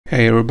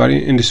Hey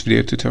everybody, in this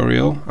video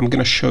tutorial I'm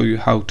gonna show you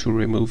how to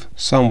remove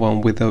someone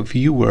with a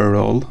viewer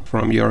role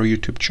from your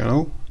YouTube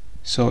channel.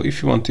 So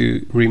if you want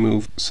to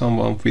remove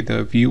someone with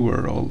a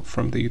viewer role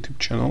from the YouTube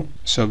channel,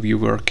 so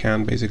viewer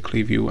can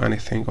basically view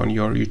anything on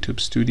your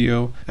YouTube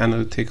studio,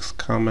 analytics,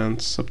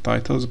 comments,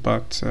 subtitles,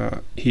 but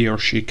he or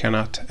she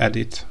cannot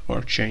edit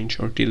or change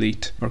or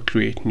delete or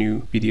create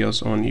new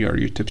videos on your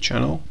YouTube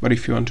channel. But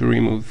if you want to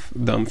remove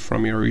them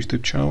from your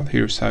YouTube channel,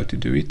 here's how to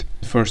do it.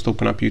 First,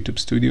 open up YouTube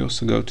Studio,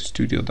 so go to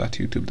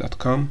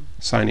studio.youtube.com,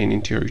 sign in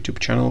into your YouTube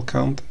channel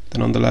account.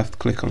 Then on the left,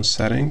 click on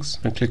Settings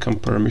and click on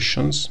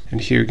Permissions.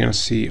 And here you're going to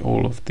see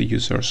all of the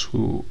users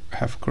who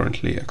have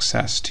currently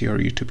access to your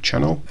YouTube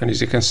channel. And as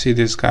you can see,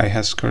 this guy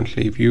has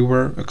currently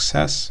viewer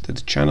access to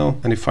the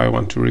channel. And if I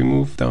want to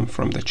remove them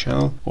from the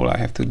channel, all I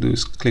have to do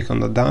is click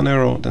on the down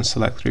arrow, then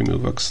select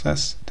Remove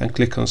Access, then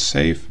click on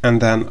Save. And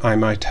then I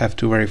might have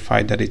to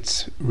verify that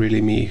it's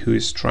really me who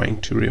is trying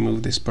to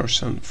remove this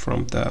person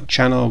from the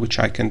channel, which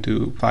I can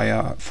do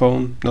via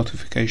phone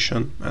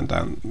notification. And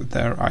then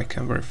there I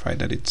can verify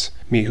that it's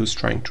me who's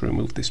trying to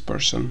remove this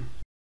person.